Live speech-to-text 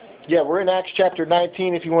Yeah, we're in Acts chapter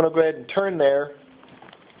 19 if you want to go ahead and turn there.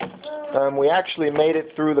 We actually made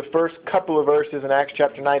it through the first couple of verses in Acts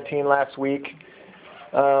chapter 19 last week.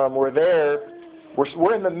 We're there.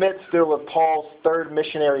 We're in the midst still of Paul's third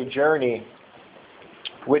missionary journey,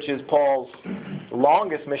 which is Paul's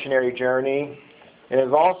longest missionary journey, and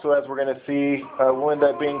is also, as we're going to see, will end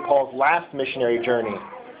up being Paul's last missionary journey.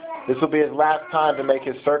 This will be his last time to make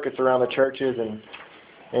his circuits around the churches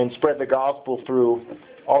and spread the gospel through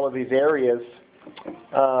all of these areas.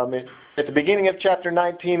 At the beginning of chapter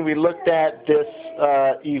 19, we looked at this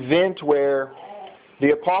event where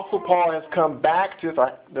the Apostle Paul has come back to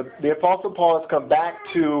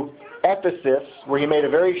Ephesus, where he made a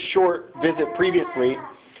very short visit previously.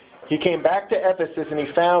 He came back to Ephesus and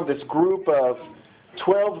he found this group of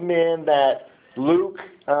 12 men that Luke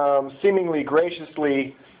seemingly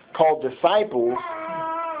graciously called disciples.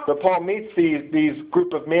 But Paul meets these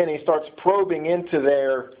group of men and he starts probing into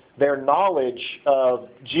their knowledge of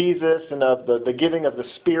Jesus and of the giving of the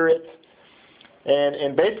Spirit.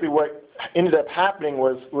 And basically what ended up happening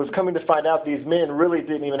was coming to find out these men really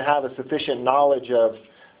didn't even have a sufficient knowledge of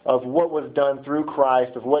what was done through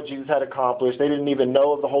Christ, of what Jesus had accomplished. They didn't even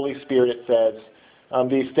know of the Holy Spirit, it says,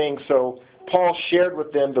 these things. So Paul shared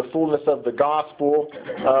with them the fullness of the gospel.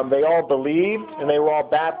 They all believed and they were all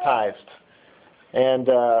baptized. And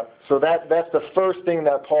so that's the first thing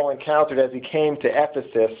that Paul encountered as he came to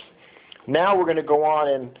Ephesus. Now we're going to go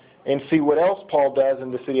on and see what else Paul does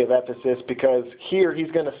in the city of Ephesus, because here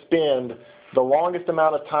he's going to spend the longest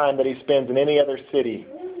amount of time that he spends in any other city.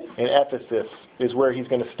 In Ephesus is where he's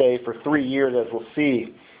going to stay for 3 years, as we'll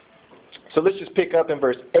see. So let's just pick up in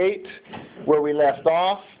verse 8 where we left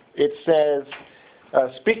off. It says,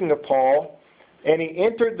 speaking of Paul, and he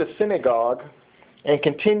entered the synagogue and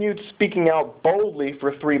continued speaking out boldly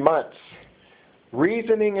for 3 months,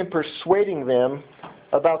 reasoning and persuading them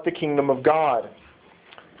about the kingdom of God.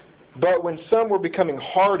 But when some were becoming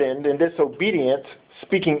hardened and disobedient,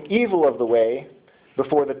 speaking evil of the way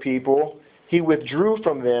before the people, he withdrew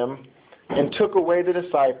from them and took away the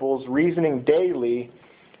disciples, reasoning daily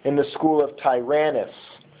in the school of Tyrannus.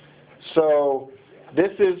 So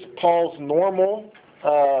this is Paul's normal,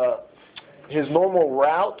 his normal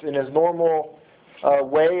route and his normal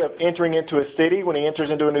way of entering into a city. When he enters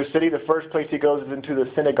into a new city, the first place he goes is into the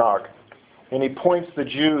synagogue. And he points the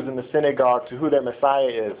Jews in the synagogue to who their Messiah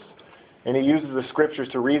is. And he uses the scriptures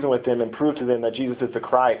to reason with them and prove to them that Jesus is the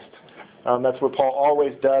Christ. That's what Paul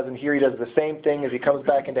always does. And here he does the same thing as he comes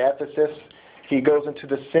back into Ephesus. He goes into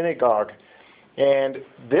the synagogue. And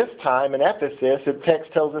this time in Ephesus, the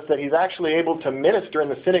text tells us that he's actually able to minister in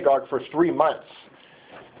the synagogue for 3 months.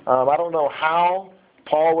 I don't know how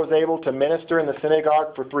Paul was able to minister in the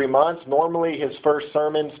synagogue for 3 months. Normally his first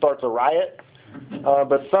sermon starts a riot.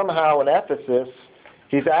 But somehow in Ephesus,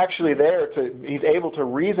 he's actually he's able to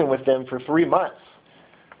reason with them for 3 months,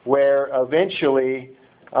 where eventually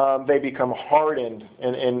they become hardened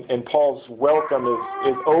and Paul's welcome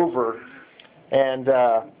is over. And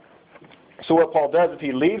so what Paul does is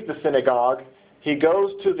he leaves the synagogue, he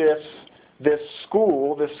goes to this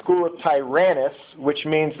school of Tyrannus, which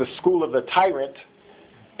means the school of the tyrant.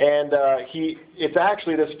 And it's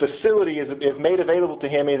actually, this facility is made available to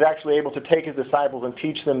him. He's actually able to take his disciples and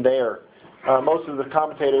teach them there. Most of the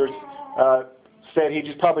commentators said he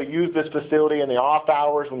just probably used this facility in the off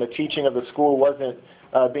hours when the teaching of the school wasn't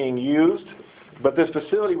being used. But this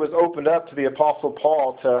facility was opened up to the Apostle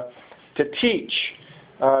Paul to teach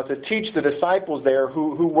the disciples there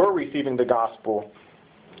who were receiving the gospel.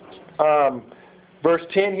 Verse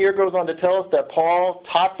 10 here goes on to tell us that Paul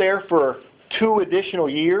taught there for 2 additional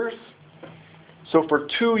years. So for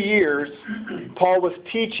 2 years, Paul was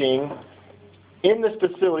teaching in this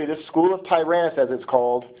facility, this school of Tyrannus as it's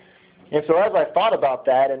called. And so as I thought about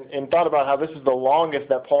that and thought about how this is the longest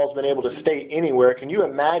that Paul's been able to stay anywhere, can you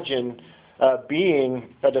imagine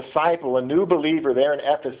being a disciple, a new believer there in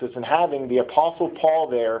Ephesus, and having the Apostle Paul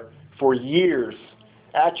there for years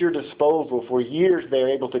at your disposal, for years there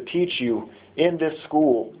able to teach you in this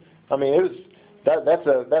school? I mean,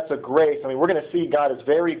 that's a grace. I mean, we're going to see God is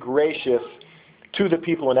very gracious to the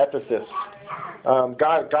people in Ephesus.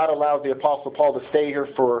 God allows the Apostle Paul to stay here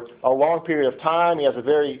for a long period of time. He has a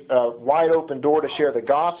very wide open door to share the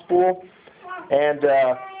gospel. And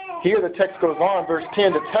here the text goes on, verse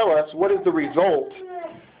 10, to tell us what is the result.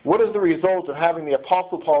 What is the result of having the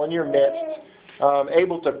Apostle Paul in your midst,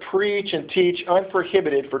 able to preach and teach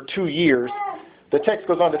unprohibited for 2 years? The text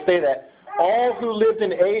goes on to say that all who lived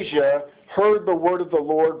in Asia heard the word of the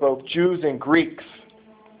Lord, both Jews and Greeks.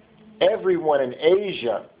 Everyone in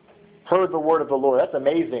Asia heard the word of the Lord. That's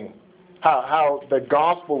amazing. how the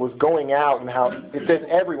gospel was going out, and how it says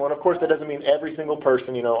everyone. Of course, that doesn't mean every single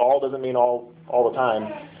person. All doesn't mean all the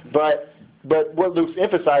time. But what Luke's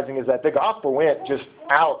emphasizing is that the gospel went just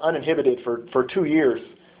out uninhibited for 2 years.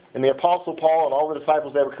 And the Apostle Paul and all the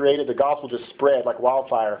disciples that were created, the gospel just spread like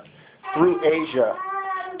wildfire through Asia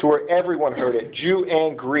to where everyone heard it, Jew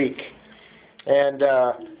and Greek. And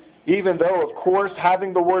even though, of course,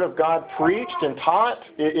 having the Word of God preached and taught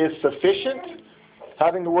is sufficient,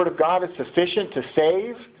 having the Word of God is sufficient to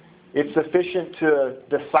save, it's sufficient to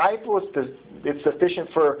disciple, it's sufficient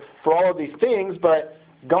for all of these things, but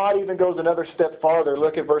God even goes another step farther.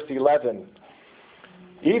 Look at verse 11.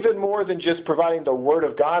 Even more than just providing the Word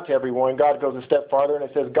of God to everyone, God goes a step farther, and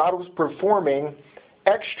it says God was performing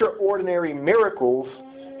extraordinary miracles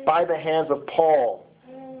by the hands of Paul,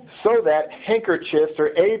 so that handkerchiefs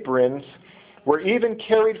or aprons were even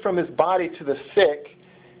carried from his body to the sick,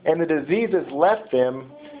 and the diseases left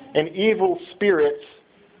them, and evil spirits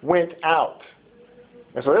went out.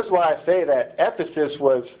 And so this is why I say that Ephesus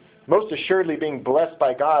was most assuredly being blessed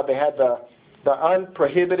by God. They had the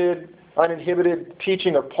uninhibited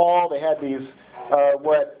teaching of Paul. They had these,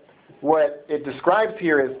 what it describes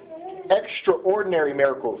here is extraordinary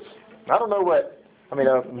miracles. I don't know a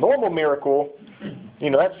normal miracle,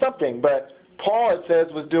 that's something. But Paul, it says,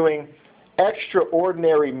 was doing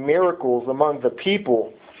extraordinary miracles among the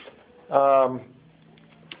people. So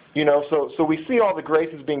we see all the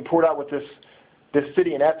graces being poured out with this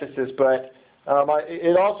city in Ephesus, but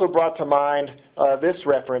it also brought to mind this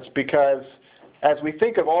reference, because as we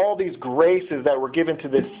think of all these graces that were given to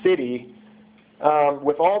this city,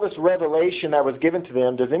 with all this revelation that was given to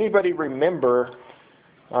them, does anybody remember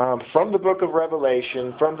from the book of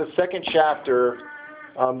Revelation, from the 2nd chapter,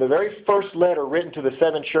 the very first letter written to the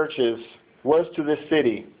 7 churches was to this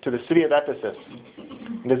city, to the city of Ephesus?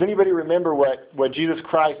 And does anybody remember what Jesus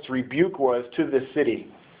Christ's rebuke was to this city?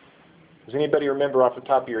 Does anybody remember off the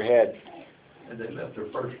top of your head? And they left their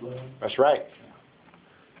first love. That's right.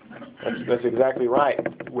 That's exactly right.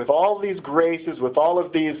 With all these graces, with all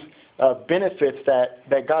of these benefits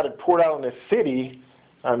that God had poured out on this city,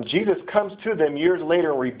 Jesus comes to them years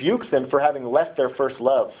later and rebukes them for having left their first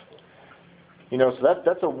love. So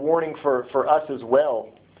that's a warning for us as well.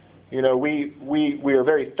 We are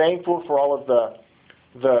very thankful for all of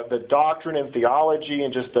the doctrine and theology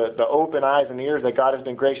and just the open eyes and ears that God has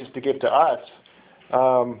been gracious to give to us.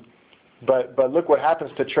 But look what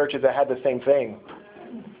happens to churches that had the same thing.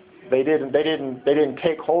 They didn't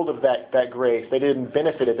take hold of that grace. They didn't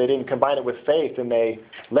benefit it. They didn't combine it with faith, and they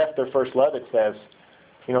left their first love, it says.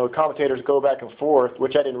 Commentators go back and forth,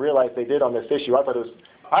 which I didn't realize they did on this issue. I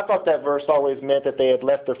thought that verse always meant that they had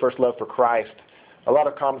left their first love for Christ. A lot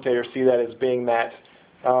of commentators see that as being that,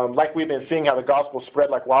 like we've been seeing how the gospel spread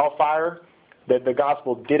like wildfire, that the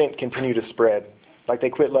gospel didn't continue to spread. Like they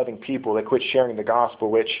quit loving people, they quit sharing the gospel,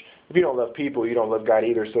 which if you don't love people, you don't love God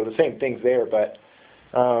either. So the same thing's there, but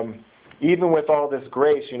even with all this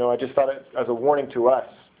grace, I just thought it as a warning to us,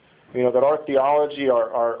 that our theology,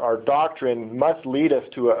 our doctrine must lead us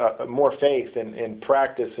to a more faith and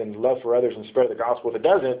practice and love for others and spread the gospel. If it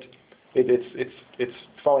doesn't, it's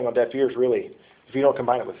falling on deaf ears, really, if you don't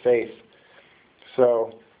combine it with faith.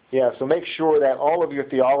 So make sure that all of your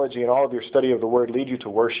theology and all of your study of the Word lead you to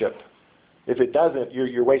worship. If it doesn't,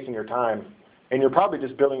 you're wasting your time. And you're probably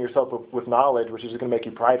just building yourself with knowledge, which is going to make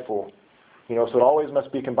you prideful. So it always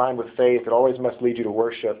must be combined with faith. It always must lead you to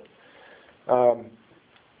worship.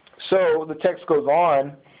 So the text goes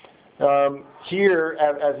on. Here,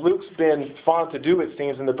 as Luke's been fond to do, it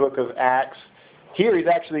seems, in the book of Acts, here he's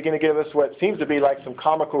actually going to give us what seems to be like some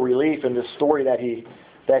comical relief in this story that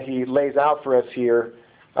he lays out for us here.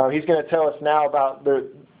 He's going to tell us now about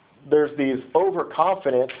there's these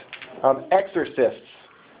overconfident exorcists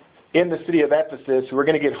in the city of Ephesus who are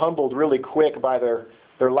going to get humbled really quick by their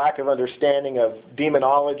lack of understanding of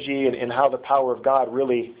demonology and how the power of God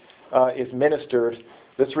really is ministered.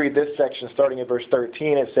 Let's read this section starting at verse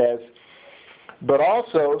 13. It says, "But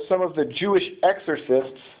also some of the Jewish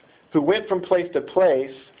exorcists who went from place to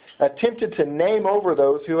place attempted to name over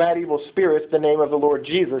those who had evil spirits the name of the Lord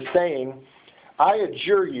Jesus, saying, 'I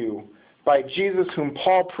adjure you by Jesus whom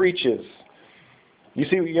Paul preaches.'"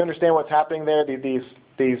 You understand what's happening there? They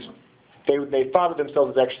thought of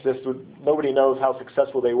themselves as exorcists. Nobody knows how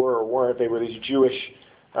successful they were or weren't. They were these Jewish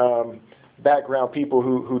background people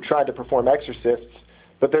who tried to perform exorcists.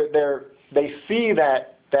 But they see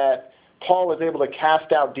that Paul is able to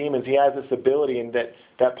cast out demons. He has this ability, and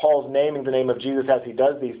that Paul's naming the name of Jesus as he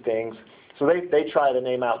does these things. So they try to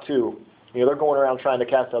name out too. They're going around trying to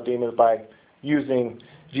cast out demons by using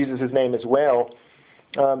Jesus' name as well.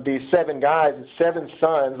 these 7 guys, 7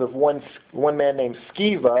 sons of one man named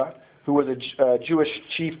Sceva, who was a Jewish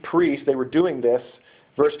chief priest. They were doing this.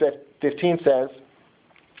 Verse 15 says,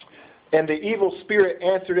 "And the evil spirit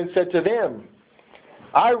answered and said to them,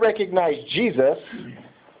 I recognize Jesus,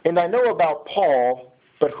 and I know about Paul,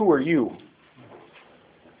 but who are you?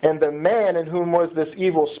 And the man in whom was this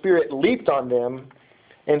evil spirit leaped on them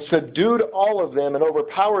and subdued all of them and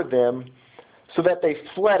overpowered them, so that they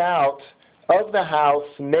fled out of the house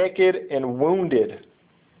naked and wounded."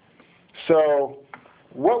 So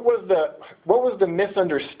what was the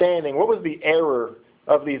misunderstanding? What was the error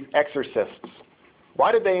of these exorcists?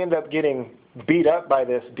 Why did they end up getting beat up by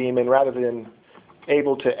this demon rather than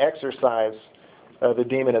able to exorcise the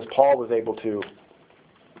demon as Paul was able to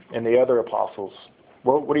and the other apostles?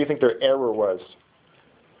 What do you think their error was?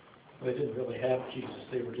 They didn't really have Jesus.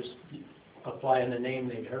 They were just applying the name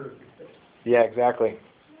they'd heard. Yeah, exactly.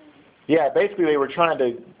 Yeah, basically they were trying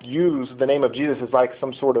to use the name of Jesus as like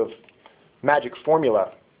some sort of magic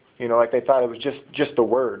formula. Like they thought it was just the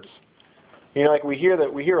words. Like we hear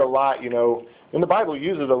a lot, and the Bible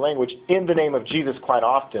uses the language "in the name of Jesus" quite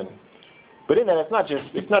often. But in that, it's not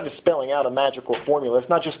just spelling out a magical formula. It's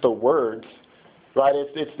not just the words, right?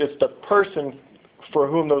 It's the person for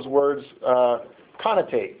whom those words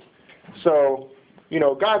connotate. So,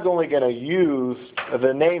 God's only going to use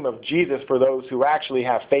the name of Jesus for those who actually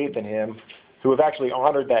have faith in Him, who have actually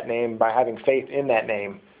honored that name by having faith in that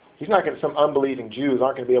name. He's not going to. Some unbelieving Jews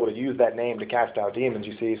aren't going to be able to use that name to cast out demons.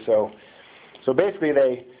 You see, so basically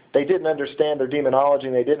they didn't understand their demonology,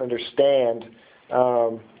 and they didn't understand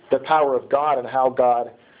the power of God and how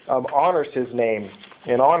God honors His name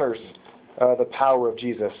and honors the power of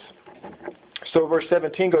Jesus. So verse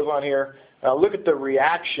 17 goes on here. Look at the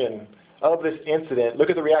reaction of this incident.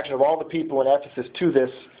 Look at the reaction of all the people in Ephesus to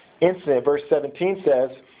this incident. Verse 17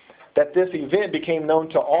 says that this event became known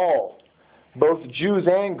to all, both Jews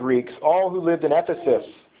and Greeks, all who lived in Ephesus.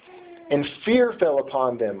 And fear fell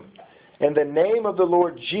upon them, and the name of the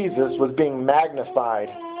Lord Jesus was being magnified.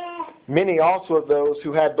 Many also of those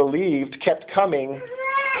who had believed kept coming,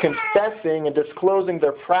 confessing and disclosing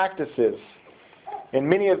their practices. And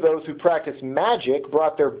many of those who practiced magic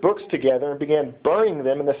brought their books together and began burning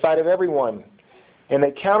them in the sight of everyone. And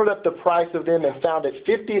they counted up the price of them and found it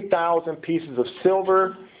 50,000 pieces of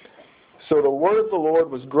silver. So the word of the Lord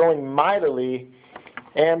was growing mightily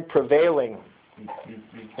and prevailing.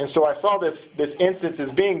 And so I saw this instance as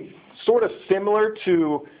being sort of similar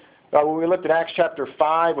to when we looked at Acts chapter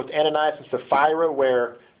 5 with Ananias and Sapphira,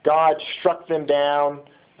 where God struck them down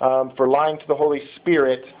for lying to the Holy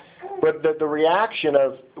Spirit. But the reaction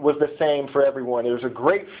was the same for everyone. There was a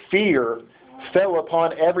great fear fell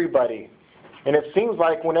upon everybody. And it seems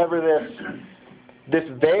like whenever this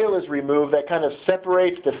veil is removed that kind of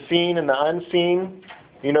separates the seen and the unseen,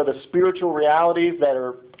 the spiritual realities that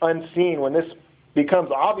are unseen, when this becomes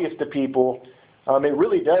obvious to people, it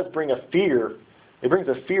really does bring a fear. It brings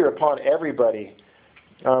a fear upon everybody,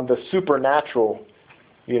 the supernatural,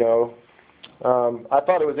 I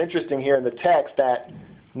thought it was interesting here in the text that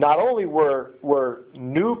not only were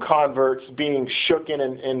new converts being shooken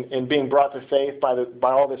and being brought to faith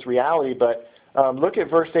by all this reality, but look at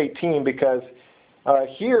verse 18, because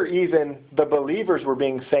here even the believers were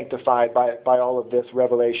being sanctified by all of this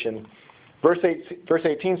revelation. Verse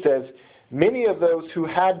 18 says, many of those who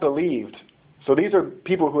had believed, so these are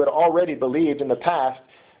people who had already believed in the past,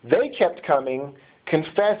 they kept coming,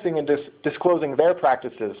 confessing and disclosing their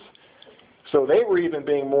practices. So they were even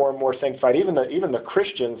being more and more sanctified. Even the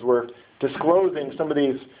Christians were disclosing some of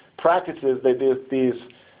these practices, these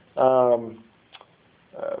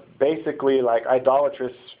basically like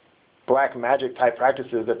idolatrous black magic type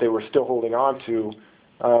practices that they were still holding on to.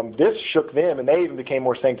 This shook them, and they even became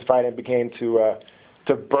more sanctified and began to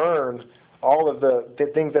burn all of the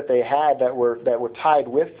things that they had that were tied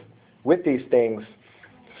with these things.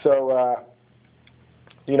 So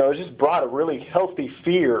it just brought a really healthy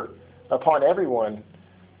fear upon everyone,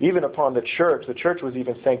 even upon the church. The church was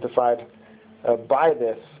even sanctified by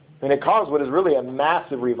this, and it caused what is really a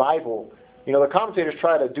massive revival. The commentators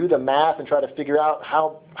try to do the math and try to figure out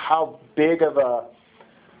how big of a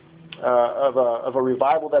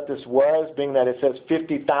revival that this was, being that it says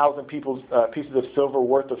 50,000 pieces of silver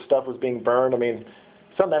worth of stuff was being burned. I mean,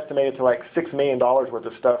 some estimated to like $6 million worth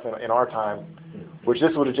of stuff in our time, which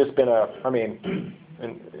this would have just been an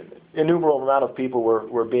innumerable amount of people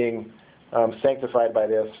were being sanctified by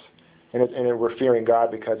this, and were fearing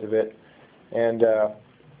God because of it. And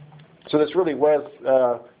so this really was,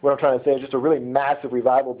 what I'm trying to say, just a really massive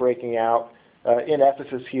revival breaking out in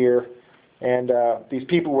Ephesus here. And these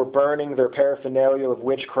people were burning their paraphernalia of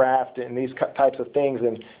witchcraft and these types of things.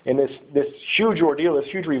 And this huge ordeal, this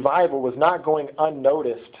huge revival was not going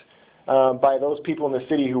unnoticed by those people in the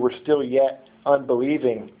city who were still yet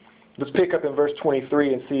unbelieving. Let's pick up in verse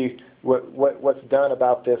 23 and see what's done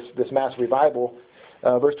about this mass revival.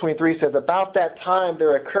 Verse 23 says, "About that time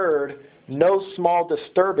there occurred no small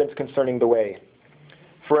disturbance concerning the way.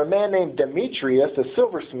 For a man named Demetrius, a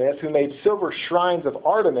silversmith, who made silver shrines of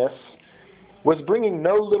Artemis, was bringing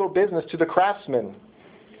no little business to the craftsmen.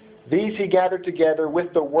 These he gathered together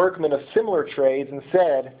with the workmen of similar trades and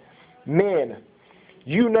said, 'Men,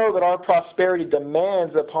 you know that our prosperity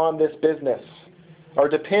demands upon this business, or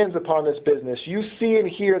depends upon this business. You see and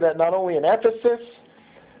hear that not only in Ephesus,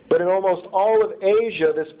 but in almost all of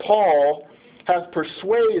Asia, this Paul has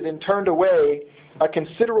persuaded and turned away a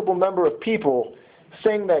considerable number of people,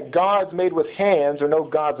 saying that gods made with hands are no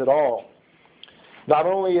gods at all. Not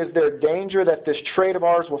only is there danger that this trade of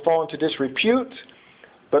ours will fall into disrepute,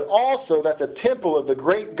 but also that the temple of the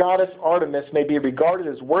great goddess Artemis may be regarded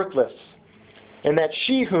as worthless, and that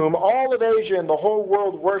she whom all of Asia and the whole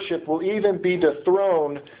world worship will even be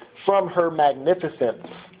dethroned from her magnificence.'"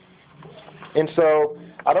 And so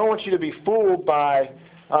I don't want you to be fooled by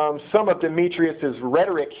some of Demetrius's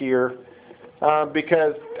rhetoric here,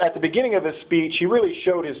 because at the beginning of his speech, he really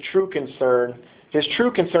showed his true concern. His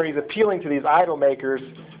true concern, he's appealing to these idol makers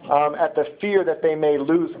at the fear that they may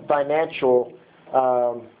lose financial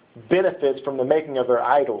benefits from the making of their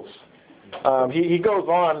idols. He goes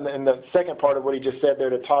on in the second part of what he just said there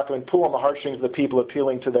to talk and pull on the heartstrings of the people,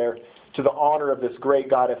 appealing to the honor of this great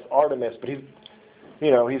goddess Artemis. But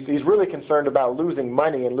he's really concerned about losing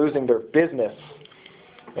money and losing their business.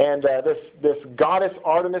 And this goddess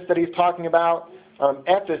Artemis that he's talking about,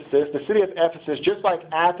 Ephesus, the city of Ephesus, just like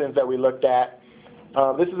Athens that we looked at,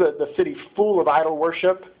 this is the city full of idol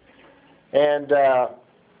worship. And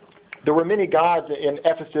there were many gods in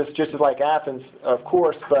Ephesus, just as like Athens, of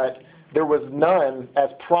course, but there was none as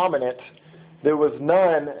prominent. There was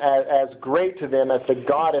none as great to them as the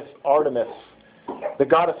goddess Artemis. The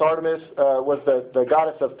goddess Artemis was the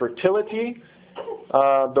goddess of fertility.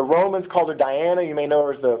 The Romans called her Diana. You may know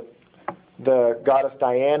her as the goddess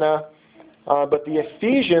Diana. But the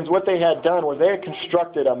Ephesians, what they had done was they had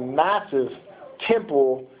constructed a massive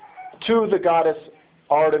temple to the goddess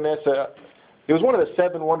Artemis. It was one of the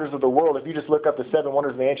 7 wonders of the world. If you just look up the 7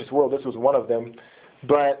 wonders of the ancient world, this was one of them.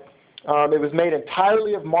 But it was made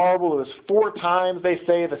entirely of marble. It was 4 times, they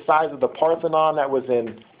say, the size of the Parthenon that was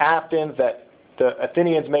in Athens that the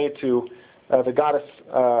Athenians made to the goddess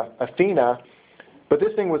Athena. But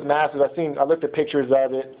this thing was massive. I looked at pictures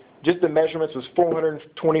of it. Just the measurements was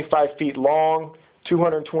 425 feet long,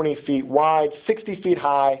 220 feet wide, 60 feet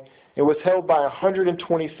high. It was held by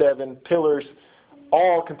 127 pillars,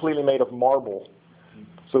 all completely made of marble.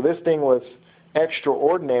 So this thing was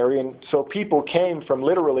extraordinary, and so people came from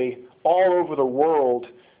literally all over the world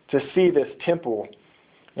to see this temple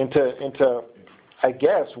and to I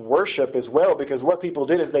guess worship as well, because what people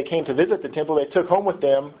did is they came to visit the temple, they took home with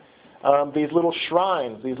them these little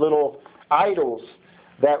shrines, these little idols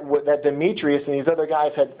that Demetrius and these other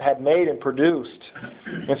guys had made and produced.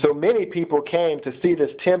 And so many people came to see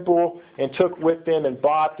this temple and took with them and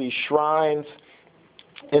bought these shrines.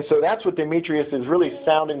 And so that's what Demetrius is really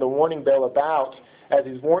sounding the warning bell about, as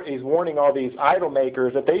he's warning all these idol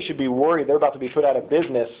makers that they should be worried they're about to be put out of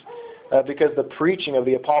business because the preaching of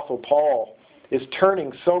the Apostle Paul is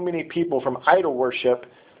turning so many people from idol worship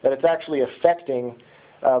that it's actually affecting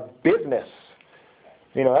business.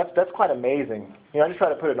 That's quite amazing. I just try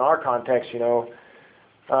to put it in our context.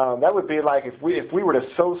 That would be like if we were to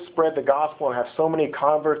so spread the gospel and have so many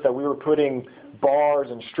converts that we were putting bars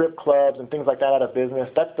and strip clubs and things like that out of business.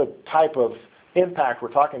 That's the type of impact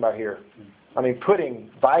we're talking about here. I mean, putting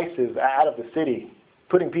vices out of the city,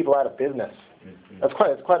 putting people out of business. That's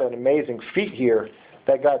quite an amazing feat here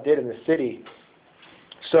that God did in the city.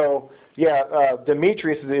 So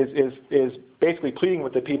Demetrius is basically pleading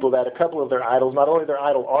with the people that a couple of their idols, not only their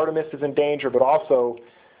idol Artemis is in danger, but also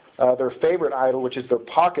their favorite idol, which is their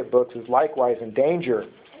pocketbooks, is likewise in danger.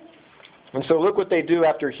 And so look what they do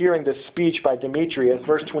after hearing this speech by Demetrius.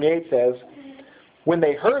 Verse 28 says, "When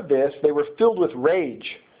they heard this, they were filled with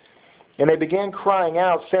rage, and they began crying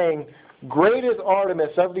out, saying, 'Great is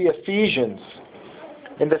Artemis of the Ephesians.'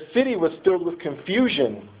 And the city was filled with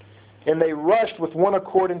confusion, and they rushed with one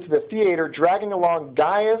accord into the theater, dragging along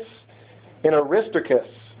Gaius and Aristarchus,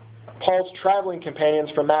 Paul's traveling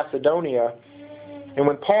companions from Macedonia. And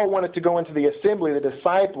when Paul wanted to go into the assembly, the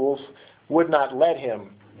disciples would not let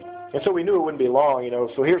him." And so we knew it wouldn't be long,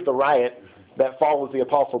 So here's the riot that follows the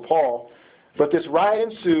Apostle Paul. But this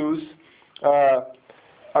riot ensues.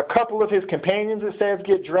 A couple of his companions, it says,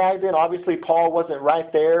 get dragged in. Obviously, Paul wasn't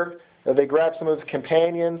right there. They grabbed some of his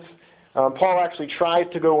companions. Paul actually tries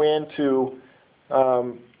to go in to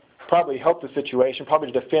probably help the situation,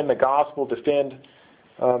 probably to defend the gospel, defend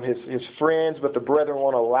his friends, but the brethren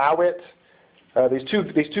won't allow it.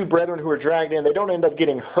 These two brethren who are dragged in, they don't end up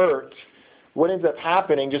getting hurt. What ends up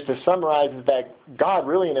happening, just to summarize, is that God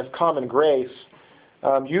really in his common grace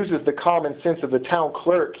uses the common sense of the town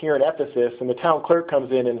clerk here in Ephesus, and the town clerk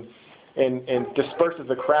comes in and disperses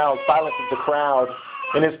the crowd, silences the crowd,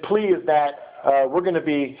 and his plea is that we're going to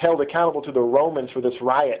be held accountable to the Romans for this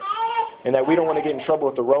riot, and that we don't want to get in trouble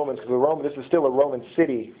with the Romans, because this is still a Roman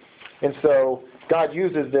city. And so God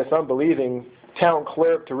uses this unbelieving town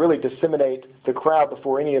clerk to really disseminate the crowd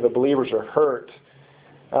before any of the believers are hurt.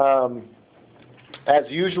 As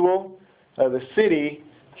usual, the city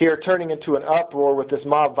here turning into an uproar with this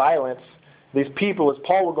mob violence. These people, as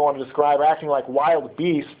Paul will go on to describe, are acting like wild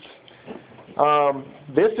beasts.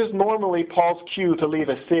 This is normally Paul's cue to leave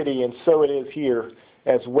a city, and so it is here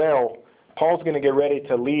as well. Paul's going to get ready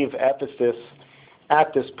to leave Ephesus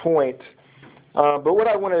at this point. But what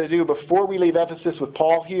I wanted to do before we leave Ephesus with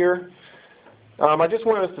Paul here, I just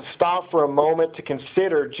wanted us to stop for a moment to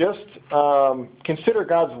consider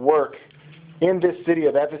God's work in this city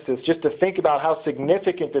of Ephesus, just to think about how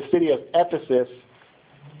significant the city of Ephesus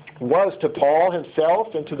was to Paul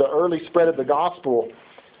himself and to the early spread of the gospel.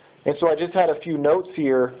 And so I just had a few notes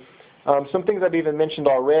here, some things I've even mentioned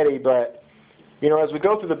already, but as we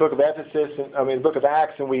go through the book of Ephesus, the book of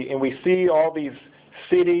Acts, and we see all these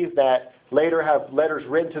cities that later have letters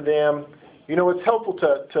written to them, it's helpful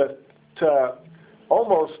to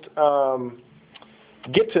almost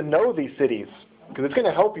get to know these cities, because it's going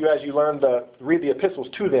to help you as you read the epistles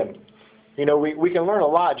to them. We can learn a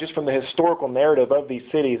lot just from the historical narrative of these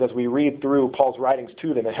cities as we read through Paul's writings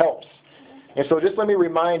to them. It helps. And so just let me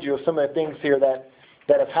remind you of some of the things here that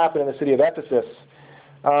have happened in the city of Ephesus.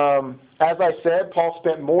 As I said, Paul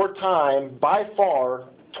spent more time, by far,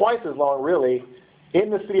 twice as long really, in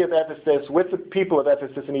the city of Ephesus with the people of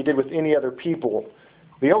Ephesus than he did with any other people.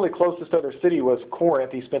 The only closest other city was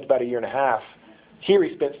Corinth. He spent about 1.5 years. Here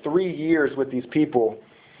he spent 3 years with these people.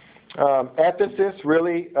 Ephesus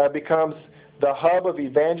really becomes the hub of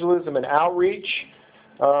evangelism and outreach,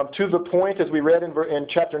 to the point, as we read in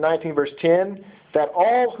chapter 19, verse 10, that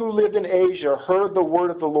all who lived in Asia heard the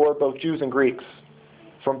word of the Lord, both Jews and Greeks.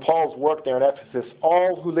 From Paul's work there in Ephesus,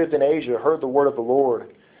 all who lived in Asia heard the word of the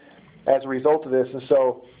Lord as a result of this. And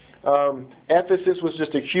so Ephesus was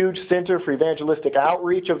just a huge center for evangelistic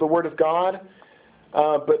outreach of the word of God.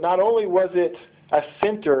 But not only was it a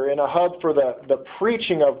center and a hub for the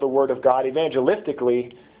preaching of the word of God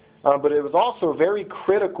evangelistically, but it was also very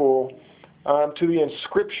critical to the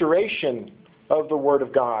inscripturation of the word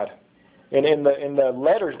of God, and in the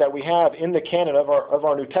letters that we have in the canon of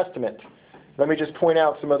our New Testament. Let me just point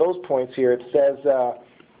out some of those points here. It says,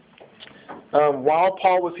 while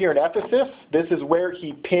Paul was here in Ephesus, this is where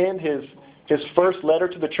he penned his first letter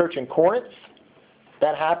to the church in Corinth.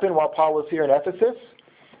 That happened while Paul was here in Ephesus.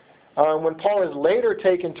 When Paul is later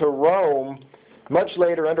taken to Rome, much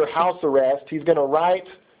later under house arrest, he's going to write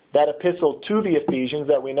that epistle to the Ephesians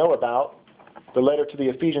that we know about, the letter to the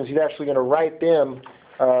Ephesians. He's actually going to write them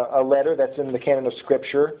a letter that's in the canon of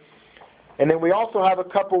Scripture. And then we also have a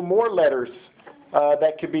couple more letters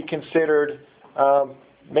that could be considered,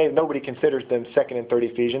 maybe nobody considers them 2nd and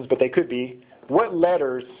 3rd Ephesians, but they could be. What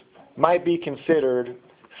letters might be considered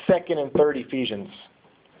 2nd and 3rd Ephesians?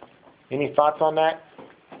 Any thoughts on that?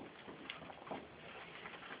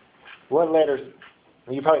 What letters?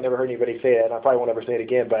 You probably never heard anybody say it, and I probably won't ever say it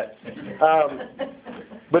again, but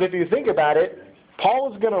if you think about it,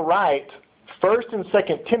 Paul is going to write 1st and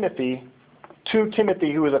 2nd Timothy to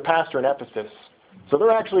Timothy, who was a pastor in Ephesus. So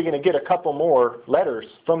they're actually going to get a couple more letters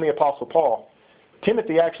from the Apostle Paul.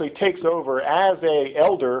 Timothy actually takes over as an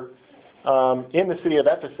elder in the city of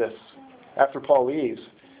Ephesus after Paul leaves.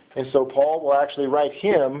 And so Paul will actually write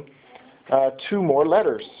him 2 more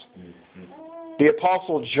letters. The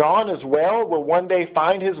Apostle John as well will one day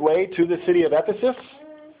find his way to the city of Ephesus.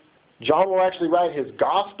 John will actually write his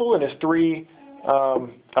gospel and his 3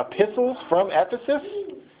 epistles from Ephesus.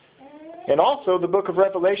 And also the book of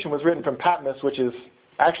Revelation was written from Patmos, which is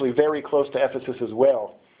actually very close to Ephesus as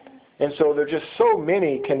well. And so there are just so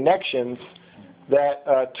many connections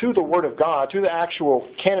that to the Word of God, to the actual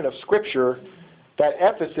canon of Scripture, that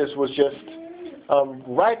Ephesus was just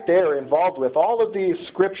right there involved with. All of these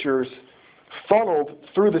Scriptures funneled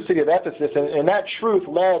through the city of Ephesus, and that truth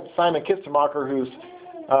led Simon Kistemacher, who's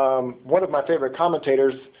one of my favorite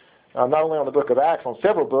commentators, not only on the book of Acts, on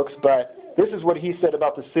several books, but this is what he said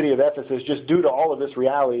about the city of Ephesus, just due to all of this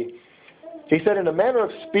reality. He said, in a manner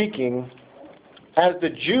of speaking, as the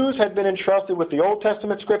Jews had been entrusted with the Old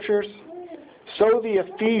Testament scriptures, so the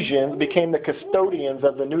Ephesians became the custodians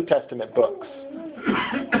of the New Testament books.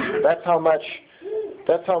 That's how much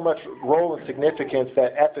role and significance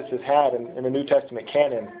that Ephesus had in the New Testament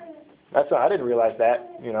canon. I didn't realize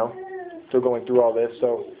that, still going through all this.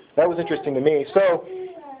 So that was interesting to me. So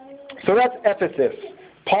that's Ephesus.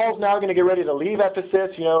 Paul's now going to get ready to leave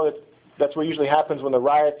Ephesus. That's what usually happens when the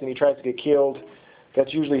riots and he tries to get killed.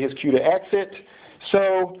 That's usually his cue to exit.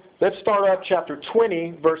 So let's start up chapter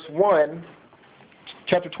 20, verse 1.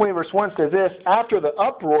 Chapter 20, verse 1 says this: After the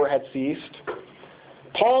uproar had ceased,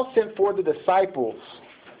 Paul sent forth the disciples,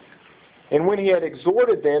 and when he had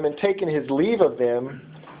exhorted them and taken his leave of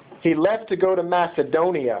them, he left to go to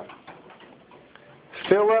Macedonia.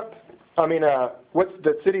 What's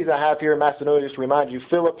the cities I have here in Macedonia, just to remind you: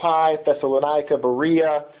 Philippi, Thessalonica,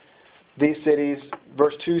 Berea, these cities.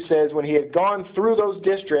 Verse 2 says, when he had gone through those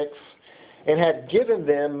districts and had given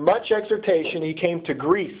them much exhortation, he came to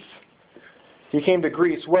Greece. He came to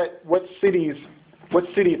Greece. What city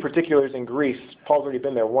in particular is in Greece? Paul's already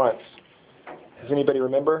been there once. Does anybody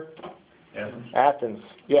remember? Athens.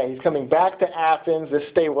 Yeah, he's coming back to Athens. This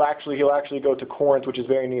stay he'll actually go to Corinth, which is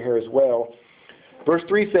very near here as well. Verse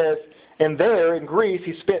 3 says, and there in Greece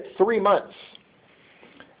he spent 3 months.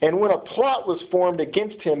 And when a plot was formed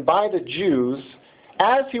against him by the Jews,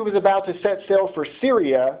 as he was about to set sail for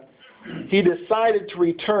Syria, he decided to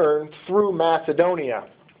return through Macedonia.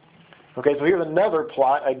 Okay, so here's another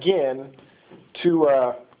plot, again,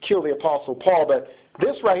 to kill the Apostle Paul. But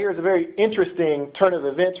this right here is a very interesting turn of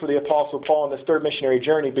events for the Apostle Paul on this third missionary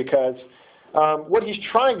journey, because what he's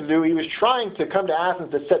trying to do, he was trying to come to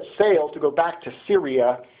Athens to set sail to go back to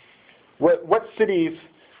Syria. What cities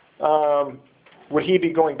would he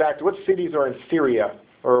be going back to? What cities are in Syria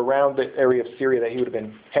or around the area of Syria that he would have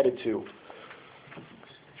been headed to?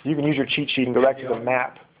 You can use your cheat sheet and go back to the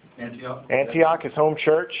map. Antioch, his home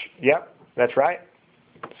church. Yep, that's right.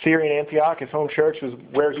 Syrian Antioch, his home church, was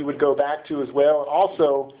where he would go back to as well.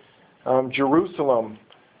 Also, Jerusalem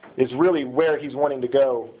is really where he's wanting to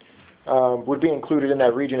go. Would be included in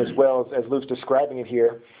that region as well, as Luke's describing it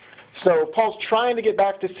here. So Paul's trying to get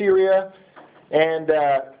back to Syria,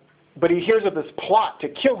 but he hears of this plot to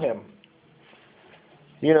kill him.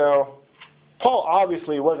 Paul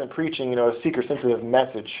obviously wasn't preaching, a seeker-sensitive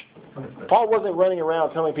message. Paul wasn't running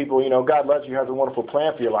around telling people, God loves you, has a wonderful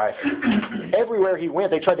plan for your life. Everywhere he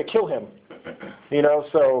went, they tried to kill him.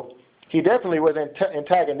 So he definitely was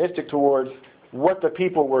antagonistic towards what the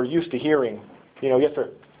people were used to hearing. Yes,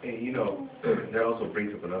 sir. And, that also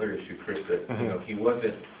brings up another issue, Chris, that, he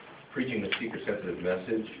wasn't preaching a seeker-sensitive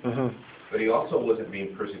message, but he also wasn't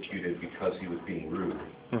being persecuted because he was being rude,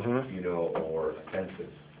 or offensive.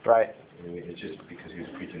 Right. It's just because he was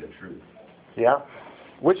preaching the truth. Yeah,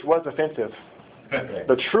 which was offensive.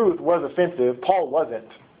 The truth was offensive. Paul wasn't.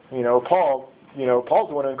 Paul's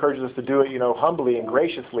the one who encourages us to do it, humbly and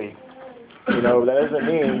graciously. That doesn't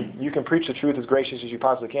mean you can preach the truth as gracious as you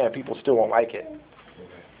possibly can. People still won't like it.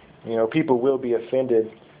 People will be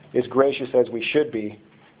offended. As gracious as we should be,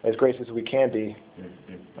 as gracious as we can be.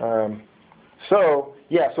 So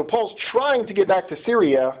Paul's trying to get back to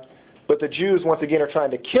Syria, but the Jews once again are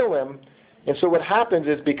trying to kill him. And so what happens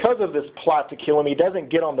is, because of this plot to kill him, he doesn't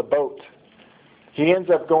get on the boat. He ends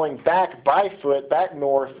up going back by foot, back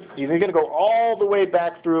north. He's going to go all the way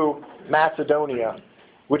back through Macedonia,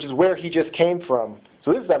 which is where he just came from.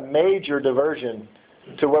 So this is a major diversion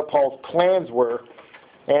to what Paul's plans were.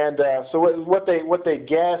 And so what they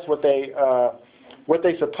guess, what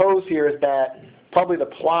they suppose here is that probably the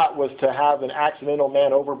plot was to have an accidental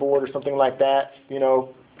man overboard or something like that.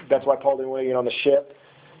 That's why Paul didn't want to get on the ship.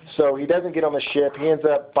 So he doesn't get on the ship. He ends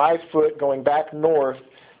up by foot going back north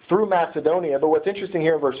through Macedonia. But what's interesting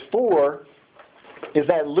here in verse 4 is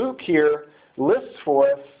that Luke here lists for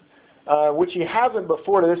us, which he hasn't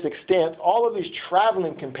before to this extent, all of these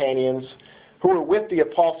traveling companions who were with the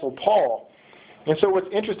Apostle Paul. And so what's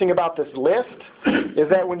interesting about this list is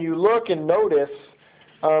that when you look and notice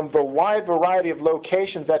the wide variety of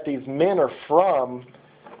locations that these men are from,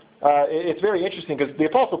 it's very interesting, because the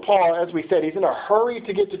Apostle Paul, as we said, he's in a hurry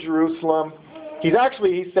to get to Jerusalem. He's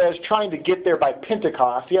actually, he says, trying to get there by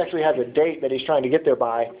Pentecost. He actually has a date that he's trying to get there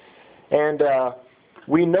by. And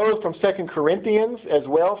we know from 2 Corinthians as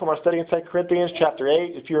well, from our study in 2 Corinthians chapter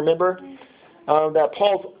 8, if you remember, that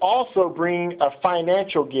Paul's also bringing a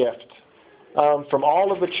financial gift from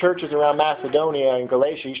all of the churches around Macedonia and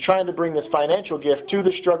Galatia. He's trying to bring this financial gift to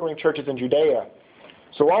the struggling churches in Judea.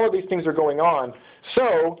 So all of these things are going on.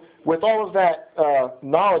 So with all of that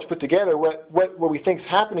knowledge put together, what we think is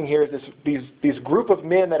happening here is these group of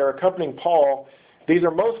men that are accompanying Paul. These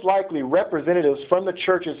are most likely representatives from the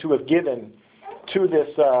churches who have given to this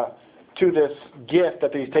gift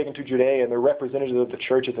that he's taken to Judea, and they're representatives of the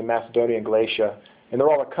churches in Macedonia and Galatia, and they're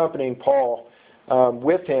all accompanying Paul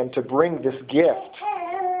with him to bring this gift.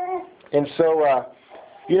 And so,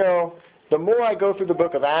 the more I go through the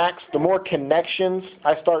book of Acts, the more connections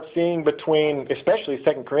I start seeing between, especially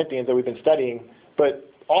 2 Corinthians that we've been studying, but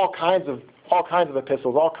all kinds of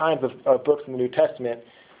epistles, all kinds of books in the New Testament,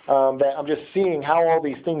 that I'm just seeing how all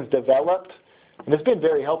these things developed, and it's been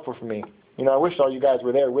very helpful for me. I wish all you guys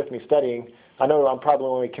were there with me studying. I know I'm probably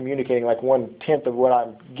only communicating like 1/10 of what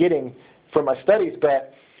I'm getting from my studies,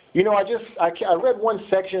 but I read one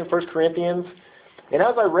section in 1 Corinthians, and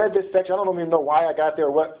as I read this section, I don't even know why I got there,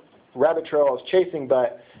 what rabbit trail I was chasing,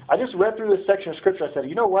 but I just read through this section of Scripture. I said,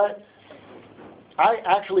 you know what? I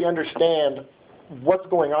actually understand what's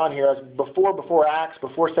going on here. As before Acts,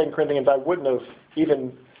 before 2 Corinthians, I wouldn't have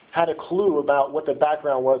even had a clue about what the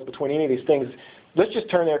background was between any of these things. Let's just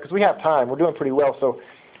turn there because we have time. We're doing pretty well. So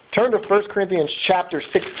turn to 1 Corinthians chapter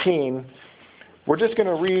 16. We're just going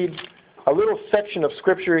to read a little section of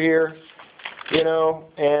Scripture here,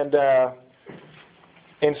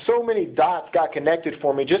 and so many dots got connected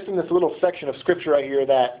for me just in this little section of Scripture right here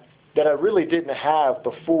that I really didn't have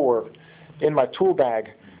before in my tool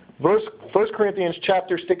bag. 1 Corinthians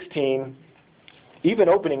chapter 16, even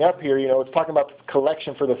opening up here, it's talking about the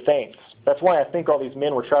collection for the saints. That's why I think all these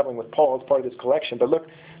men were traveling with Paul as part of this collection. But look,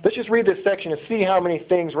 let's just read this section and see how many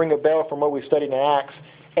things ring a bell from what we've studied in Acts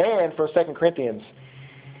and from 2 Corinthians.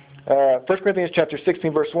 1 Corinthians chapter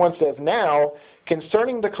 16, verse 1 says, "Now,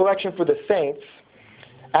 concerning the collection for the saints,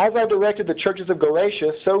 as I directed the churches of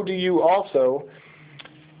Galatia, so do you also.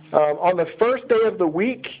 On the first day of the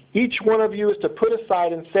week, each one of you is to put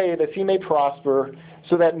aside and save as he may prosper,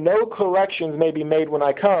 so that no collections may be made when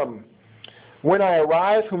I come. When I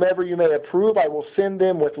arrive, whomever you may approve, I will send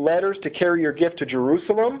them with letters to carry your gift to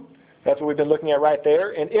Jerusalem." That's what we've been looking at right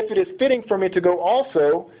there. "And if it is fitting for me to go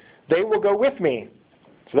also, they will go with me."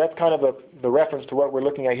 So that's kind of the reference to what we're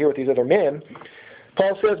looking at here with these other men.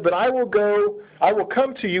 Paul says, "But I will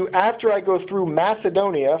come to you after I go through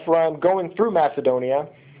Macedonia, for I am going through Macedonia,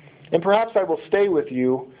 and perhaps I will stay with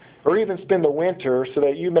you, or even spend the winter, so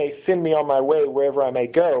that you may send me on my way wherever I may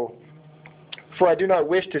go. For I do not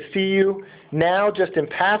wish to see you now just in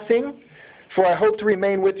passing, for I hope to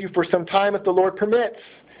remain with you for some time if the Lord permits.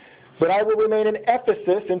 But I will remain in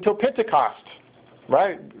Ephesus until Pentecost."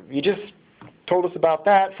 Right? You just told us about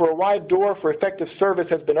that. "For a wide door for effective service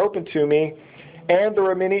has been opened to me, and there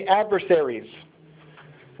are many adversaries."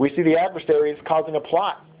 We see the adversaries causing a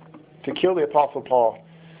plot to kill the Apostle Paul.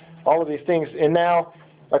 All of these things. And now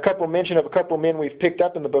a couple mention of a couple men we've picked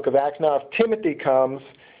up in the book of Acts. "Now if Timothy comes,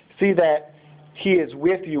 see that he is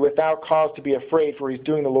with you without cause to be afraid, for he's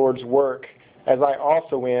doing the Lord's work, as I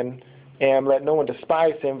also am. Let no one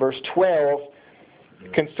despise him." Verse 12,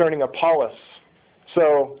 concerning Apollos.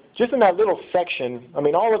 So just in that little section,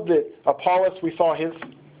 all of the Apollos, we saw his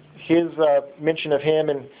mention of him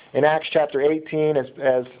in Acts chapter 18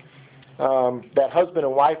 as that husband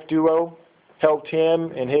and wife duo helped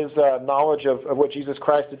him in his knowledge of what Jesus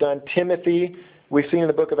Christ had done. Timothy, we've seen in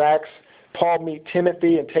the book of Acts, Paul meet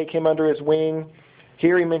Timothy and take him under his wing.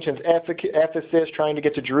 Here he mentions Ephesus, trying to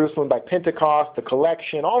get to Jerusalem by Pentecost, the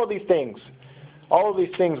collection, all of these things. All of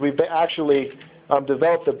these things we've actually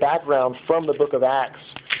developed the background from the book of Acts.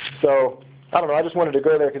 So, I don't know, I just wanted to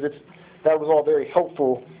go there because that was all very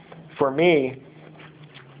helpful for me.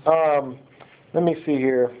 Let me see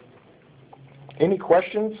here. Any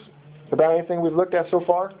questions about anything we've looked at so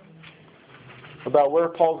far? About where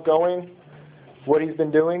Paul's going? What he's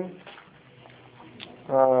been doing?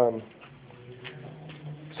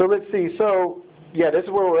 So let's see. So, yeah, this is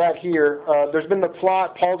where we're at here. There's been the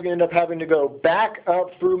plot. Paul's going to end up having to go back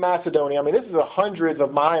up through Macedonia. This is hundreds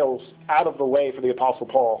of miles out of the way for the Apostle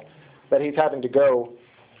Paul that he's having to go.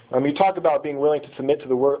 You talk about being willing to submit to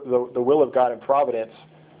the will of God and providence.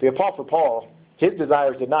 The Apostle Paul, his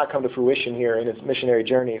desires did not come to fruition here in his missionary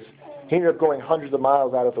journeys. He ended up going hundreds of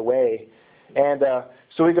miles out of the way. And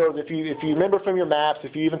so he goes, if you remember from your maps,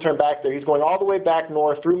 if you even turn back there, he's going all the way back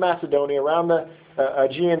north through Macedonia, around the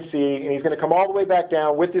Aegean Sea, and he's going to come all the way back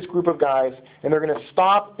down with this group of guys, and they're going to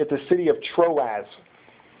stop at the city of Troas.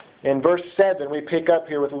 In verse 7, we pick up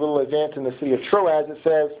here with a little event in the city of Troas. It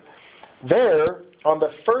says, "There, on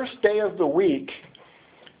the first day of the week,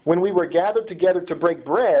 when we were gathered together to break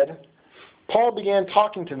bread, Paul began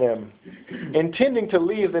talking to them, intending to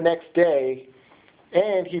leave the next day,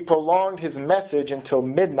 and he prolonged his message until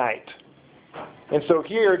midnight. And so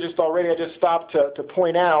here, just already, I just stopped to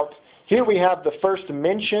point out, here we have the first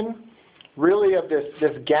mention, really, of this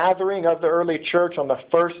gathering of the early church on the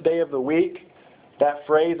first day of the week. That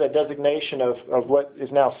phrase, that designation of what is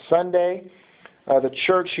now Sunday. The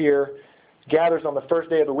church here gathers on the first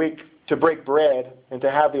day of the week to break bread and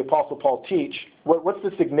to have the Apostle Paul teach. What's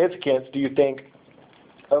the significance, do you think,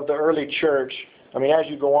 of the early church? I mean, as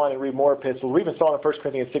you go on and read more epistles, we even saw in 1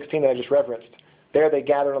 Corinthians 16 that I just referenced. There they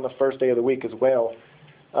gathered on the first day of the week as well.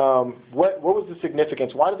 What was the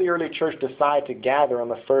significance? Why did the early church decide to gather on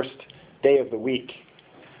the first day of the week?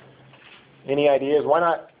 Any ideas? Why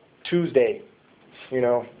not Tuesday? You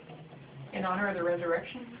know? In honor of the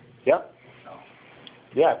resurrection? Yep.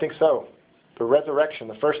 Yeah, I think so. The resurrection,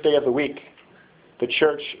 the first day of the week. The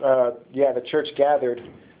church, the church gathered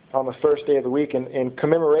on the first day of the week in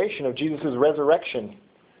commemoration of Jesus' resurrection.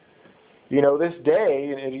 You know, this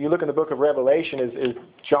day, if you look in the book of Revelation, is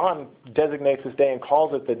John designates this day and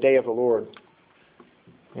calls it the day of the Lord.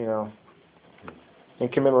 You know, in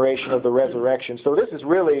commemoration of the resurrection. So this is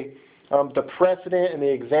really the precedent and the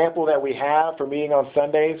example that we have for meeting on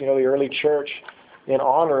Sundays. You know, the early church, in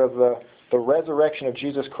honor of the resurrection of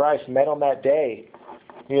Jesus Christ, met on that day.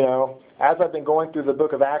 You know, as I've been going through the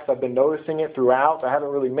book of Acts, I've been noticing it throughout. I haven't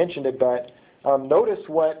really mentioned it, but notice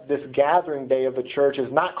what this gathering day of the church is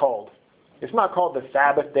not called. It's not called the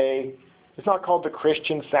Sabbath day. It's not called the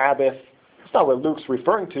Christian Sabbath. It's not what Luke's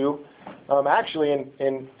referring to. Actually,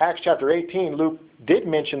 in Acts chapter 18, Luke did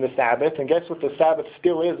mention the Sabbath, and guess what the Sabbath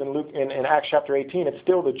still is in Acts chapter 18? It's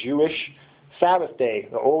still the Jewish Sabbath day,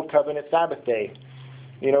 the Old Covenant Sabbath day.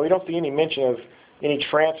 You know, we don't see any mention of any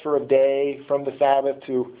transfer of day from the Sabbath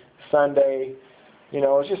to Sunday. You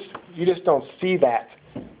know, you just don't see that.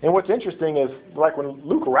 And what's interesting is, like when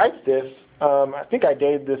Luke writes this, I think I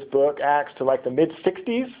dated this book, Acts, to like the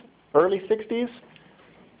mid-60s, early 60s.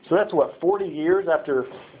 So that's what, 40 years after,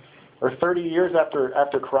 or 30 years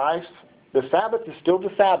after Christ. The Sabbath is still the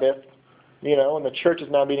Sabbath, you know, and the church is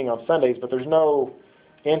now meeting on Sundays, but there's no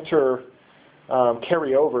carryover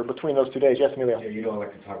between those 2 days. Yes, Emilio? Yeah, you know, I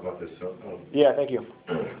like to talk about this. So, yeah, thank you.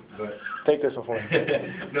 But Take this one for me.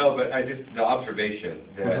 no, but the observation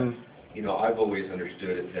that, you know, I've always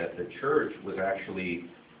understood it that the church was actually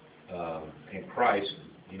in Christ,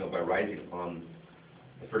 you know, by rising on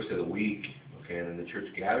the first day of the week, okay, and then the church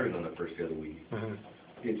gathering on the first day of the week.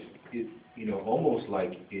 It's you know, almost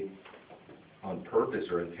like it on purpose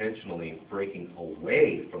or intentionally breaking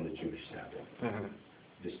away from the Jewish Sabbath,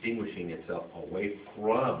 distinguishing itself away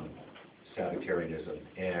from Sabbatarianism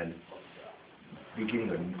and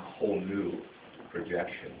beginning a whole new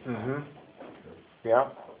projection. Yeah.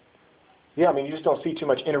 Yeah, I mean, you just don't see too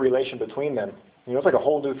much interrelation between them. You know, it's like a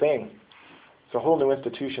whole new thing. It's a whole new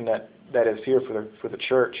institution that is here for the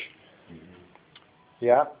church.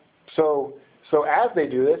 Yeah. So as they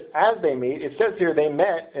do this, as they meet, it says here they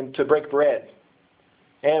met and to break bread.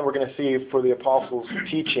 And we're going to see for the apostles'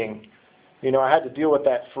 teaching. You know, I had to deal with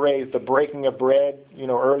that phrase, the breaking of bread, you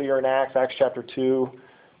know, earlier in Acts chapter 2.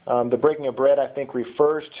 The breaking of bread, I think,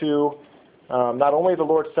 refers to not only the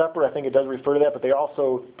Lord's Supper, I think it does refer to that, but they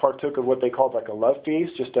also partook of what they called like a love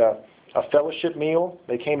feast, just a fellowship meal.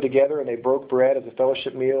 They came together and they broke bread as a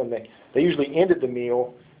fellowship meal, and they usually ended the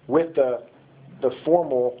meal with the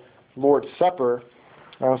formal Lord's Supper.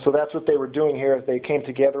 So that's what they were doing here as they came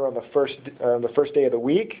together on the first day of the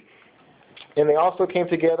week. And they also came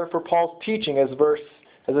together for Paul's teaching, as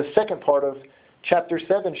the second part of chapter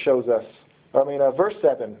 7 shows us. Verse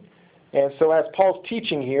 7. And so as Paul's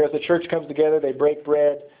teaching here, as the church comes together, they break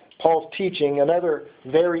bread. Paul's teaching, another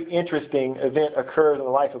very interesting event occurs in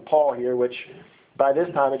the life of Paul here, which by this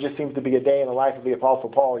time it just seems to be a day in the life of the Apostle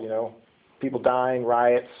Paul, you know. People dying,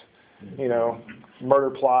 riots, you know, murder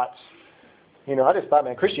plots. You know, I just thought,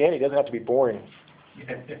 man, Christianity doesn't have to be boring.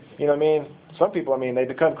 You know what I mean? Some people, they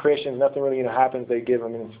become Christians, nothing really, happens, they give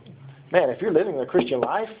them. Man, if you're living the Christian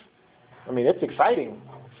life, it's exciting.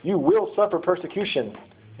 You will suffer persecution.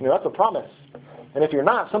 You know, that's a promise. And if you're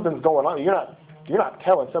not, something's going on. You're not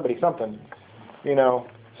telling somebody something. You know,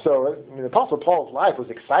 so the Apostle Paul's life was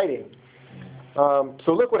exciting. So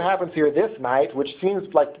look what happens here this night, which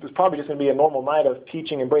seems like it's probably just going to be a normal night of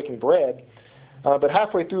teaching and breaking bread. But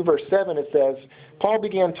halfway through verse 7 it says, Paul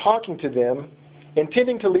began talking to them,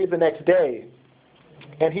 intending to leave the next day.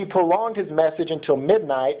 And he prolonged his message until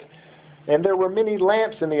midnight, and there were many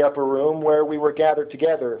lamps in the upper room where we were gathered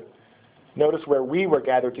together. Notice where we were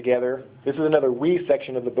gathered together. This is another we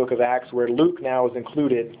section of the book of Acts where Luke now is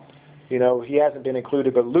included. You know, he hasn't been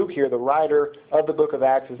included, but Luke here, the writer of the book of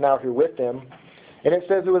Acts, is now here with them. And it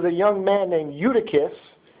says there was a young man named Eutychus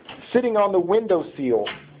sitting on the window sill,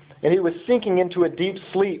 and he was sinking into a deep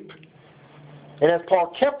sleep. And as Paul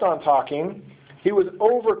kept on talking, he was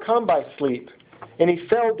overcome by sleep, and he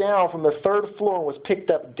fell down from the third floor and was picked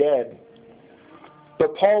up dead.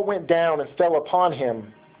 But Paul went down and fell upon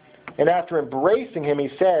him, and after embracing him, he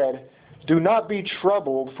said, "Do not be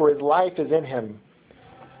troubled, for his life is in him."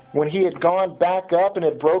 When he had gone back up and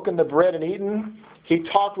had broken the bread and eaten, he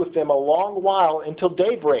talked with them a long while until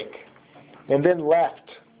daybreak, and then left.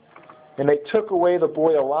 And they took away the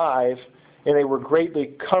boy alive, and they were greatly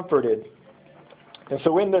comforted. And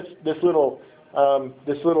so in this little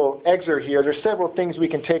excerpt here, there's several things we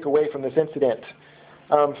can take away from this incident.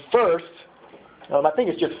 First, I think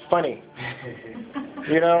it's just funny.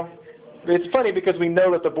 It's funny because we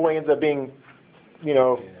know that the boy ends up being,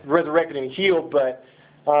 resurrected and healed, but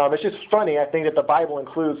it's just funny, I think, that the Bible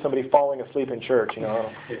includes somebody falling asleep in church,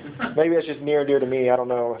 Maybe that's just near and dear to me, I don't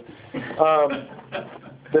know.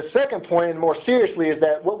 The second point, and more seriously, is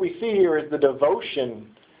that what we see here is the devotion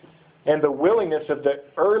and the willingness of the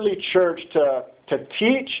early church to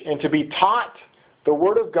teach and to be taught the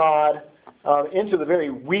Word of God into the very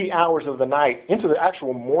wee hours of the night, into the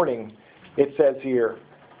actual morning, it says here.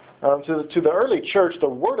 To the early church, the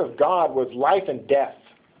Word of God was life and death.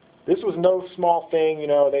 This was no small thing.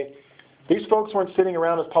 These folks weren't sitting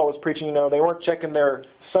around as Paul was preaching. They weren't checking their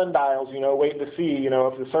sundials, waiting to see,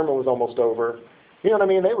 if the sermon was almost over. You know what I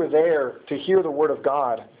mean? They were there to hear the Word of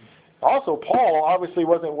God. Also, Paul obviously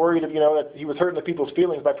wasn't worried, that he was hurting the people's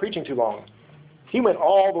feelings by preaching too long. He went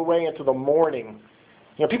all the way into the morning.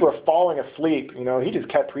 People are falling asleep. He just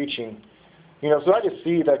kept preaching. So I just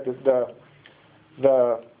see that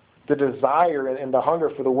the desire and the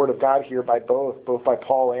hunger for the Word of God here by both by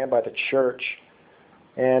Paul and by the church.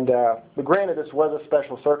 And but granted, this was a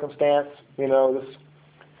special circumstance.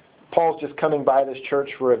 Paul's just coming by this church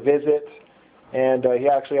for a visit. And he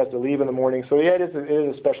actually has to leave in the morning. So yeah, it is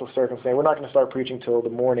a special circumstance. We're not going to start preaching till the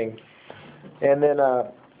morning. And then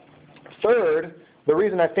third, the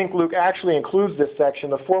reason I think Luke actually includes this section,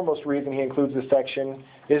 the foremost reason he includes this section,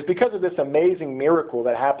 is because of this amazing miracle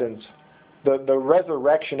that happens, the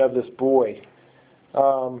resurrection of this boy.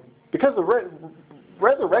 Because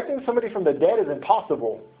resurrecting somebody from the dead is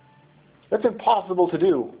impossible. That's impossible to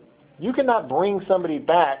do. You cannot bring somebody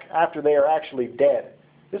back after they are actually dead.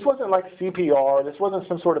 This wasn't like CPR. This wasn't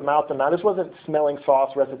some sort of mouth to mouth. This wasn't smelling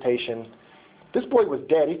sauce recitation. This boy was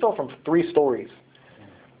dead. He fell from 3 stories.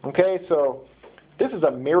 Okay, so this is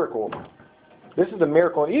a miracle. This is a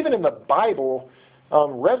miracle. And even in the Bible,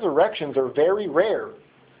 resurrections are very rare.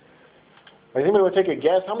 Does anybody want to take a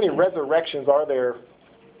guess? How many resurrections are there,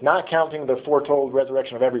 not counting the foretold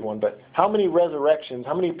resurrection of everyone, but how many resurrections,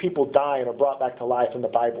 how many people die and are brought back to life in the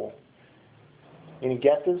Bible? Any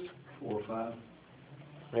guesses? 4 or 5.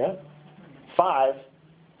 Yeah, 5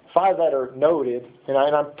 that are noted, and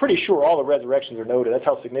I'm pretty sure all the resurrections are noted. That's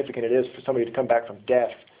how significant it is for somebody to come back from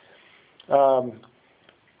death. How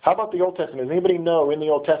about the Old Testament? Does anybody know in the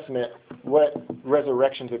Old Testament what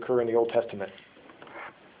resurrections occur in the Old Testament?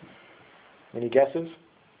 Any guesses?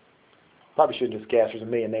 Probably shouldn't just guess. There's a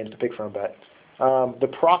million names to pick from, but the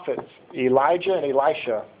prophets, Elijah and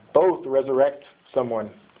Elisha, both resurrect someone.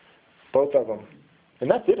 Both of them. And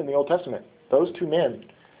that's it in the Old Testament. Those 2 men.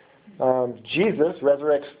 Jesus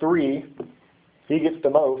resurrects 3. He gets the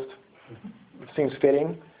most. It seems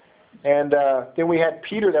fitting. And then we had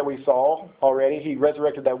Peter that we saw already. He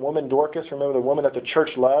resurrected that woman, Dorcas. Remember the woman that the church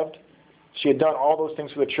loved? She had done all those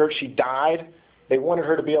things for the church. She died. They wanted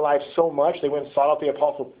her to be alive so much, they went and sought out the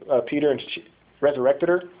Apostle Peter and resurrected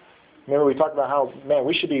her. Remember we talked about how, man,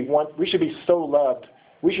 we should be so loved.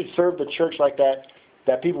 We should serve the church like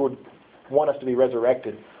that people would want us to be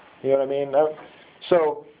resurrected. You know what I mean?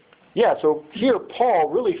 So here Paul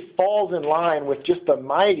really falls in line with just the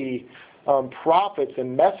mighty prophets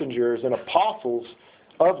and messengers and apostles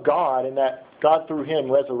of God, and that God through him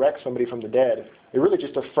resurrects somebody from the dead. It really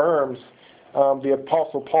just affirms the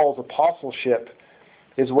Apostle Paul's apostleship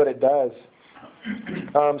is what it does.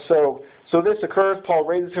 So this occurs. Paul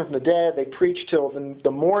raises him from the dead. They preach till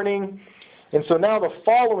the morning. And so now the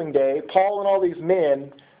following day, Paul and all these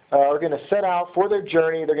men are going to set out for their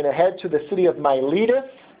journey. They're going to head to the city of Miletus.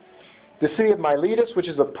 The city of Miletus, which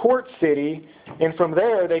is a port city. And from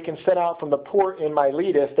there, they can set out from the port in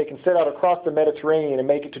Miletus. They can set out across the Mediterranean and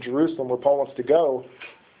make it to Jerusalem, where Paul wants to go.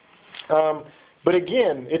 But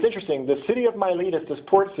again, it's interesting. The city of Miletus, this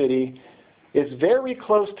port city, is very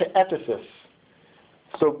close to Ephesus.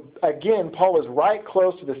 So again, Paul is right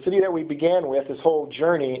close to the city that we began with, this whole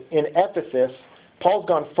journey, in Ephesus. Paul's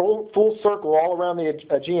gone full circle all around the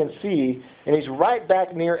Aegean Sea, and he's right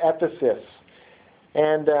back near Ephesus.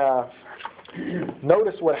 And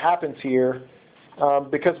notice what happens here.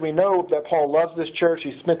 because we know that Paul loves this church.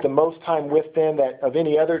 He spent the most time with them of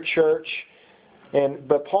any other church.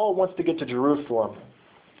 But Paul wants to get to Jerusalem.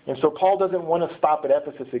 And so Paul doesn't want to stop at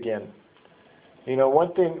Ephesus again. You know,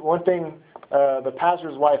 one thing the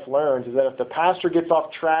pastor's wife learns is that if the pastor gets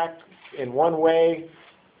off track in one way,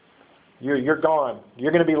 you're gone.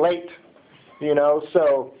 You're going to be late. You know,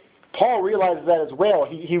 so Paul realizes that as well.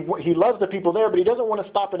 He loves the people there, but he doesn't want to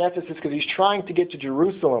stop in Ephesus because he's trying to get to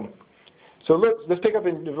Jerusalem. So let's pick up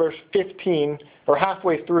in verse 15, or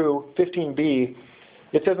halfway through 15b.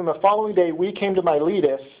 It says, on the following day we came to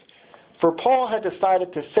Miletus, for Paul had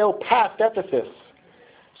decided to sail past Ephesus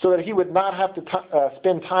so that he would not have to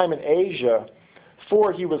spend time in Asia,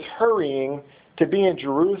 for he was hurrying to be in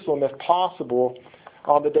Jerusalem if possible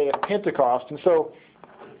on the day of Pentecost. And so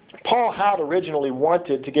Paul had originally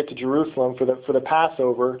wanted to get to Jerusalem for the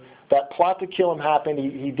Passover. That plot to kill him happened.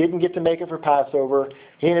 He didn't get to make it for Passover.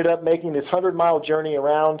 He ended up making this 100-mile journey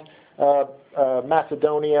around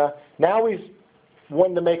Macedonia. Now he's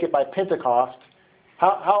wanting to make it by Pentecost.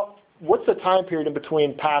 What's the time period in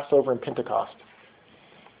between Passover and Pentecost?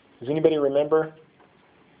 Does anybody remember?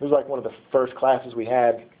 It was like one of the first classes we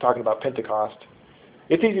had talking about Pentecost.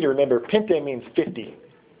 It's easy to remember. Pente means 50.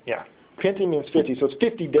 Yeah, Pente means 50, so it's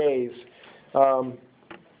 50 days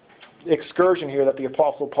excursion here that the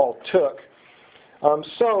Apostle Paul took.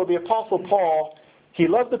 So the Apostle Paul, he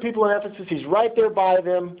loves the people in Ephesus. He's right there by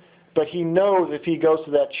them, but he knows if he goes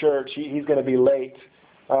to that church, he's going to be late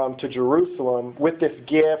to Jerusalem with this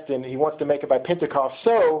gift, and he wants to make it by Pentecost.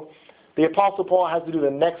 So the Apostle Paul has to do the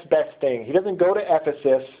next best thing. He doesn't go to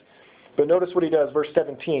Ephesus, but notice what he does, verse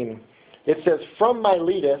 17. It says, from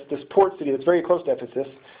Miletus, this port city that's very close to Ephesus,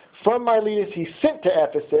 from Miletus he sent to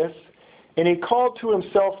Ephesus, and he called to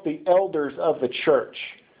himself the elders of the church.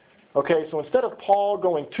 Okay, so instead of Paul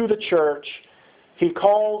going to the church, he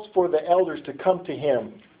calls for the elders to come to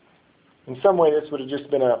him. In some way, this would have just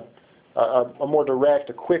been a more direct,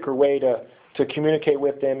 a quicker way to communicate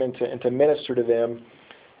with them and to minister to them.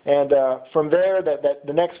 And from there,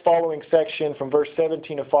 the next following section, from verse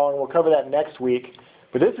 17 and following, we'll cover that next week.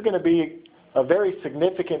 But this is going to be a very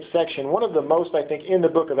significant section, one of the most, I think, in the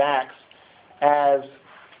book of Acts, as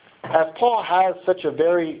Paul has such a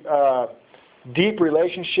very deep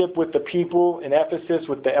relationship with the people in Ephesus,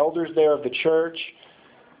 with the elders there of the church.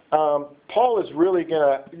 Paul is really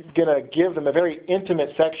gonna give them a very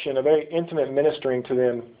intimate section, a very intimate ministering to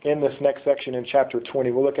them in this next section in chapter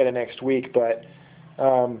 20. We'll look at it next week, but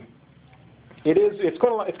it's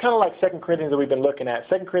kind of like 2 Corinthians that we've been looking at.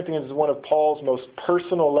 2 Corinthians is one of Paul's most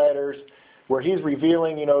personal letters, where he's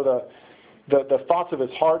revealing, the thoughts of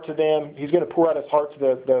his heart to them. He's going to pour out his heart to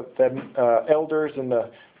the elders in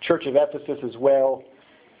the church of Ephesus as well.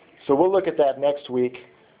 So we'll look at that next week.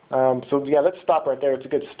 Let's stop right there. It's a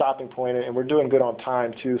good stopping point, and we're doing good on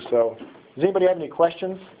time too. So does anybody have any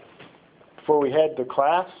questions before we head to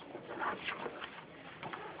class?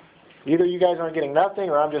 Either you guys aren't getting nothing,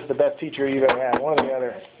 or I'm just the best teacher you've ever had. One or the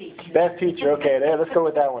other. Best teacher. Okay, there. Let's go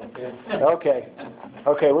with that one. Okay.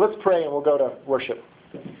 Well, let's pray, and we'll go to worship.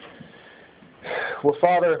 Well,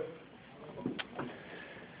 Father,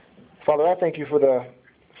 I thank you for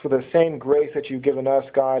the same grace that you've given us,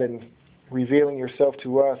 God, in revealing yourself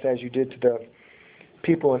to us as you did to the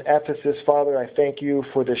people in Ephesus. Father, I thank you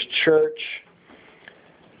for this church.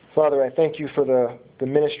 Father, I thank you for the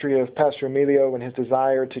ministry of Pastor Emilio and his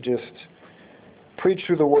desire to just preach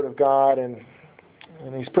through the Word of God, and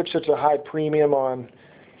he's put such a high premium on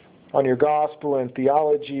your gospel and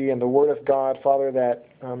theology and the Word of God, Father, that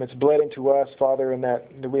it's bled into us, Father, and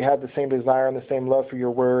that we have the same desire and the same love for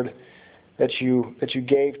your Word that you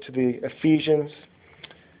gave to the Ephesians.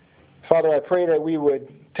 Father, I pray that we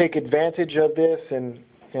would take advantage of this and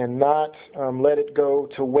not let it go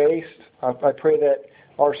to waste. I pray that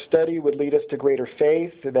our study would lead us to greater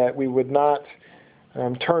faith, that we would not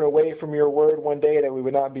turn away from your Word one day, that we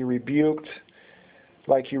would not be rebuked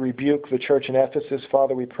like you rebuked the church in Ephesus.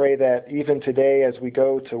 Father, we pray that even today as we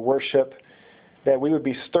go to worship, that we would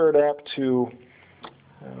be stirred up to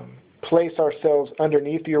place ourselves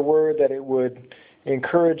underneath your Word, that it would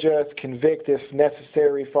encourage us, convict if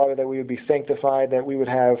necessary, Father, that we would be sanctified, that we would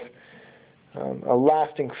have a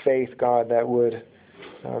lasting faith, God, that would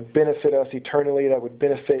benefit us eternally, that would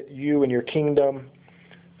benefit you and your kingdom.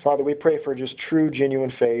 Father, we pray for just true,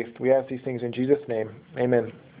 genuine faith. We ask these things in Jesus' name. Amen.